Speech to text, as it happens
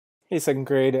Hey, second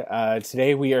grade.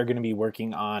 Today we are going to be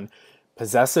working on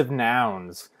possessive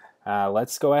nouns.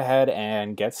 Let's go ahead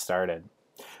and get started.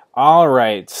 All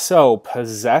right, so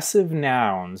possessive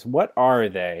nouns, what are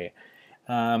they?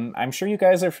 I'm sure you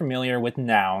guys are familiar with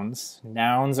nouns.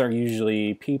 Nouns are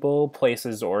usually people,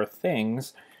 places, or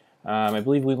things. I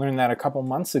believe we learned that a couple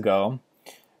months ago.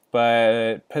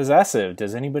 But possessive,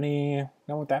 does anybody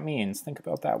know what that means? Think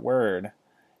about that word.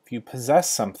 If you possess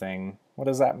something, what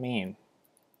does that mean?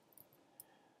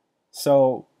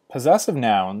 So, possessive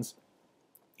nouns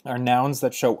are nouns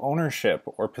that show ownership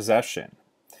or possession.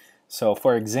 So,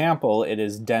 for example, it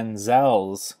is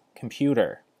Denzel's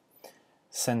computer.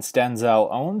 Since Denzel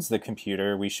owns the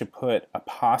computer, we should put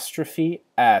apostrophe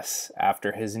S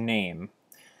after his name.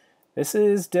 This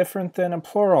is different than a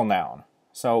plural noun.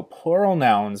 So, plural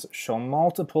nouns show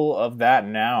multiple of that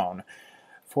noun.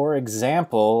 For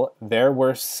example, there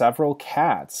were several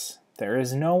cats. There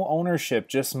is no ownership,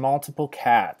 just multiple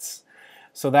cats.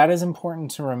 So that is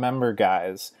important to remember,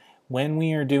 guys. When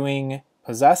we are doing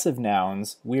possessive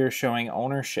nouns, we are showing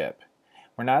ownership.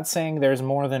 We're not saying there's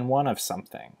more than one of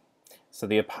something. So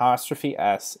the apostrophe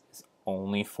S is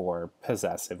only for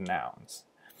possessive nouns.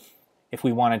 If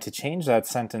we wanted to change that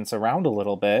sentence around a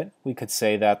little bit, we could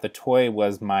say that the toy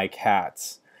was my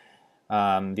cat's.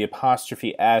 The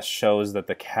apostrophe S shows that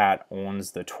the cat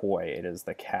owns the toy. It is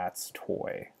the cat's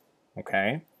toy.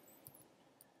 Okay?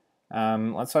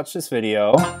 Let's watch this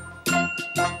video.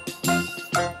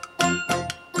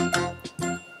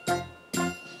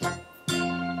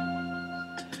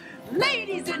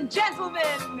 Ladies and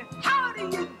gentlemen, how do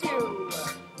you do?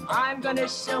 I'm gonna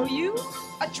show you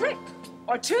a trick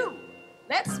or two.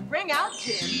 Let's bring out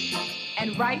Jim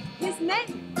and write his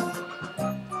name.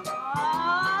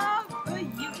 Ah,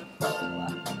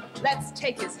 beautiful. Let's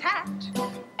take his hat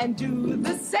and do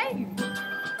the same.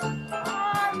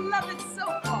 I love it so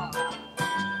far.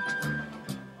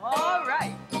 All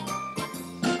right.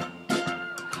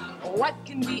 What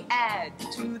can we add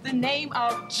to the name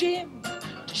of Jim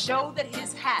to show that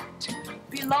his hat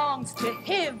belongs to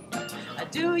him?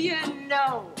 Do you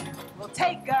know? We'll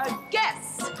take a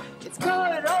guess. It's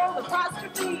good old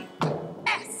apostrophe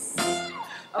S.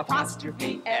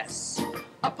 Apostrophe S.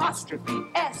 Apostrophe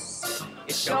S.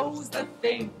 It shows the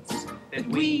things that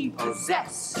we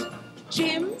possess.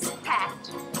 Jim's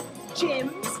hat.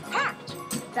 Jim's hat.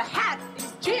 The hat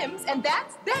is Jim's, and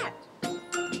that's that.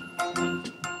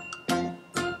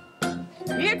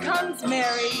 Here comes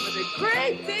Mary with a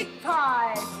great big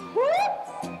pie.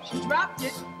 Whoops! She dropped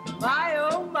it. My,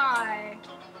 oh my.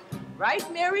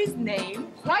 Write Mary's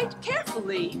name quite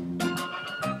carefully.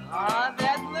 Ah,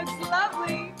 that looks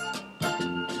lovely.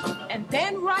 And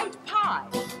then write pie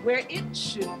where it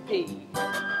should be.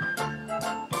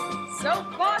 So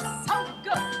far, so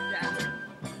good.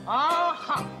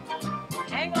 Uh-huh.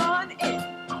 Hang on in.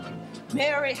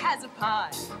 Mary has a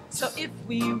pie, so if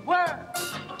we were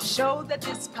to show that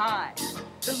this pie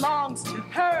belongs to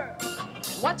her,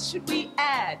 what should we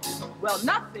add? Well,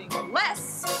 nothing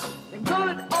less than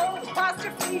good old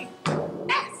apostrophe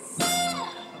S.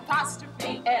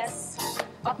 Apostrophe S.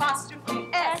 Apostrophe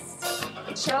S.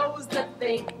 It shows the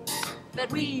things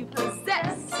that we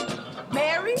possess.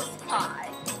 Mary's pie.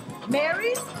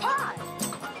 Mary's pie.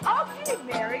 Okay,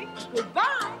 Mary,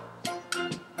 goodbye.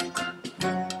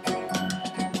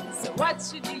 So what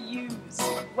should you use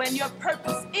when your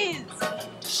purpose is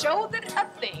to show that a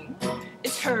thing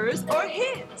is hers or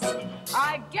his?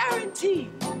 I guarantee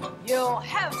you'll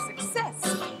have success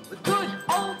with good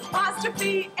old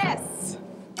apostrophe S.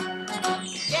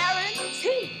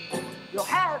 Guarantee you'll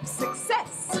have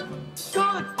success.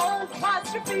 Good old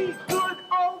apostrophe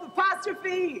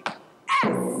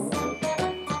S.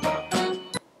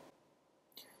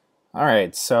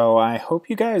 Alright, so I hope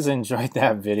you guys enjoyed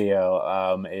that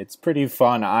video. It's pretty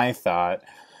fun, I thought.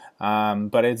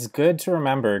 But it's good to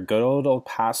remember, good old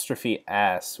apostrophe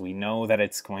S. We know that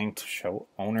it's going to show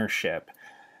ownership.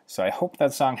 So I hope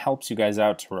that song helps you guys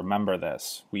out to remember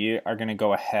this. We are going to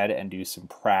go ahead and do some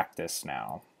practice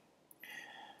now.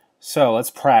 So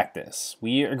let's practice.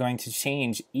 We are going to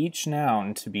change each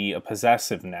noun to be a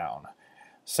possessive noun.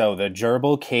 So the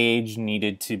gerbil cage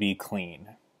needed to be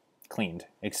cleaned.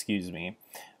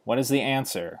 What is the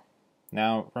answer?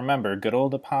 Now remember, good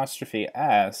old apostrophe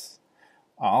S,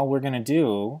 all we're going to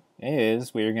do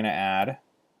is we're going to add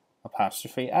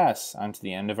apostrophe S onto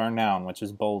the end of our noun, which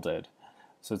is bolded.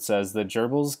 So it says the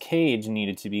gerbil's cage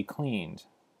needed to be cleaned.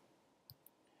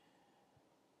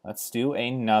 Let's do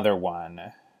another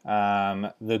one.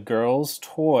 The girl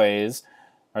toys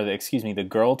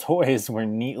were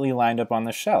neatly lined up on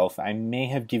the shelf. I may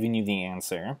have given you the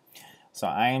answer. So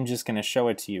I am just going to show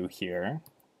it to you here.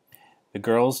 The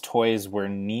girl's toys were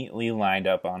neatly lined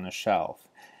up on the shelf.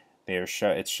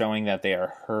 It's showing that they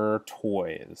are her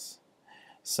toys.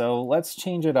 So let's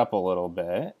change it up a little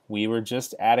bit. We were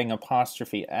just adding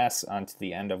apostrophe S onto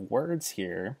the end of words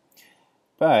here,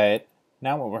 but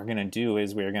now what we're going to do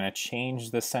is we're going to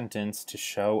change the sentence to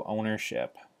show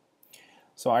ownership.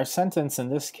 So our sentence in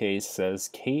this case says,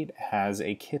 Kate has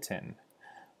a kitten.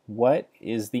 What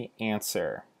is the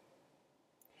answer?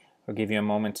 I'll give you a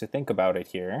moment to think about it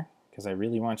here, because I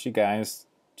really want you guys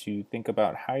to think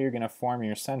about how you're going to form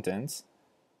your sentence.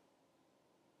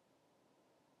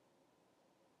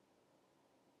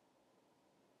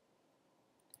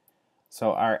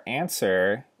 So our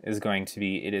answer is going to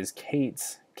be, it is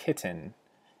Kate's kitten.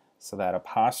 So that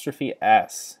apostrophe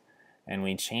S, and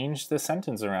we changed the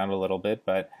sentence around a little bit,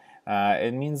 but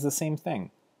it means the same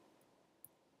thing.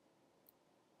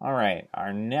 All right,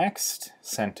 our next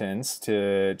sentence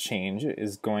to change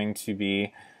is going to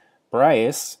be,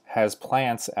 Bryce has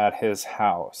plants at his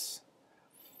house.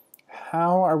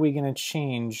 How are we going to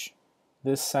change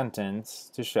this sentence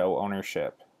to show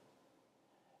ownership?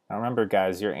 Now remember,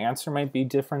 guys, your answer might be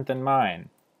different than mine,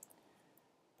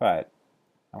 but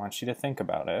I want you to think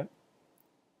about it.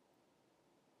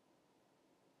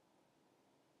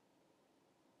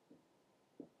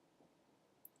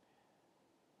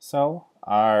 So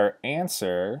our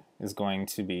answer is going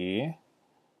to be,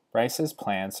 Bryce's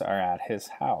plants are at his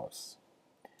house.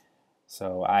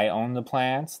 So I own the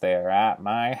plants, they are at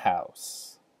my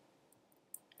house.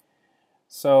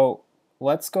 So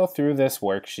let's go through this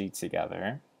worksheet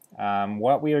together.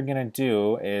 What we are going to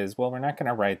do is, well, we're not going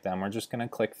to write them, we're just going to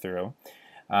click through.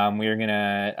 We are going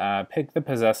to pick the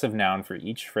possessive noun for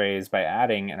each phrase by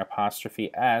adding an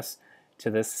apostrophe S to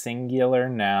the singular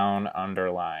noun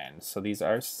underlined. So these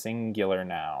are singular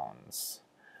nouns.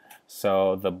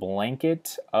 So the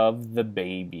blanket of the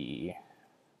baby.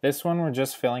 This one we're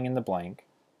just filling in the blank.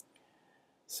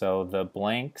 So the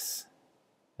blank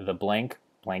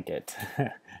blanket.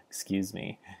 Excuse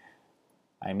me.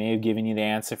 I may have given you the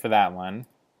answer for that one,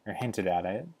 or hinted at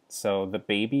it. So the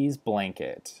baby's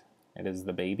blanket. It is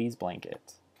the baby's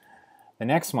blanket. The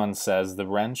next one says the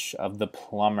wrench of the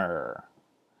plumber.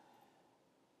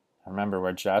 Remember,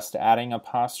 we're just adding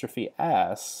apostrophe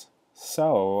S,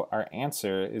 so our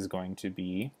answer is going to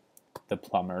be the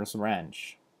plumber's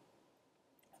wrench.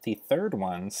 The third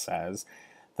one says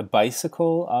the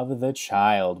bicycle of the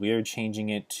child. We are changing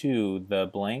it to the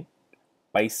blank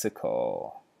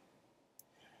bicycle.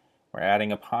 We're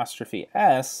adding apostrophe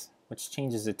S, which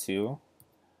changes it to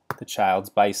the child's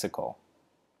bicycle.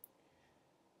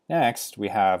 Next, we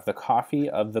have the coffee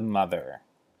of the mother.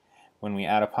 When we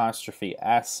add apostrophe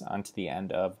S onto the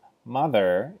end of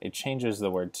mother, it changes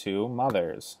the word to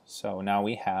mother's. So now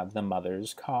we have the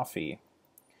mother's coffee.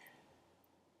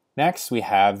 Next, we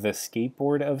have the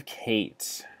skateboard of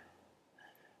Kate.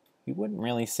 We wouldn't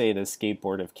really say the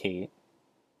skateboard of Kate.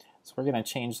 So we're going to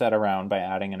change that around by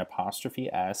adding an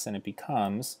apostrophe S, and it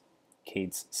becomes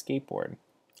Kate's skateboard.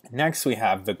 Next, we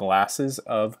have the glasses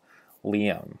of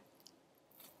Liam.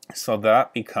 So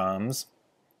that becomes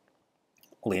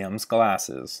Liam's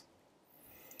glasses.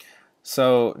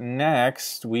 So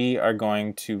next, we are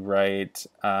going to write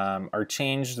or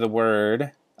change the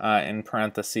word in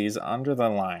parentheses under the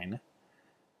line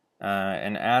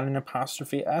and add an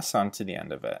apostrophe S onto the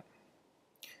end of it.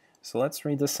 So let's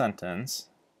read the sentence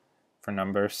for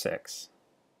number 6.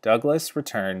 Douglas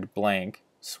returned blank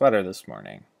sweater this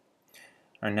morning.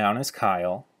 Our noun is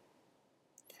Kyle.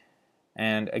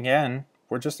 And again,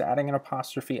 we're just adding an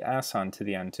apostrophe S onto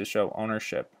the end to show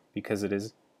ownership because it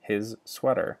is his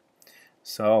sweater.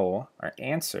 So our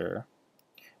answer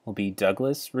will be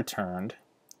Douglas returned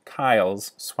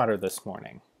Kyle's sweater this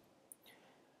morning.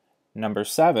 Number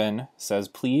 7 says,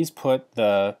 please put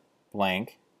the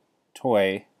blank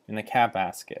toy in the cat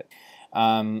basket.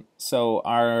 So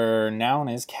our noun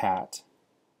is cat.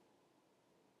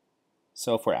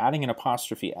 So if we're adding an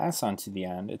apostrophe S onto the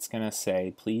end, it's going to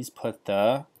say, please put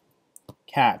the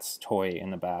cat's toy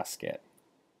in the basket.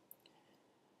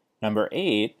 Number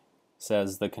 8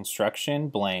 says the construction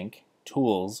blank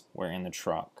tools were in the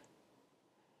truck.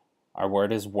 Our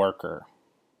word is worker.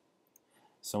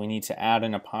 So we need to add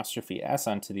an apostrophe S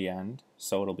onto the end,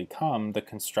 so it'll become the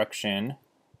construction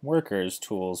workers'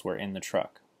 tools were in the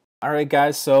truck. Alright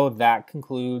guys, so that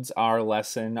concludes our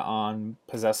lesson on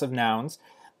possessive nouns.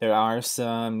 There are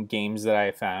some games that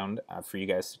I found for you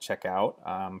guys to check out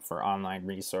for online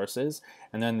resources.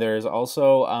 And then there's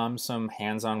also some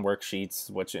hands-on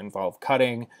worksheets which involve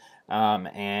cutting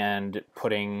and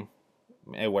putting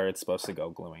it where it's supposed to go,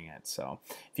 gluing it. So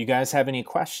if you guys have any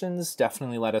questions,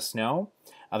 definitely let us know.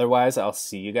 Otherwise, I'll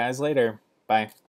see you guys later. Bye.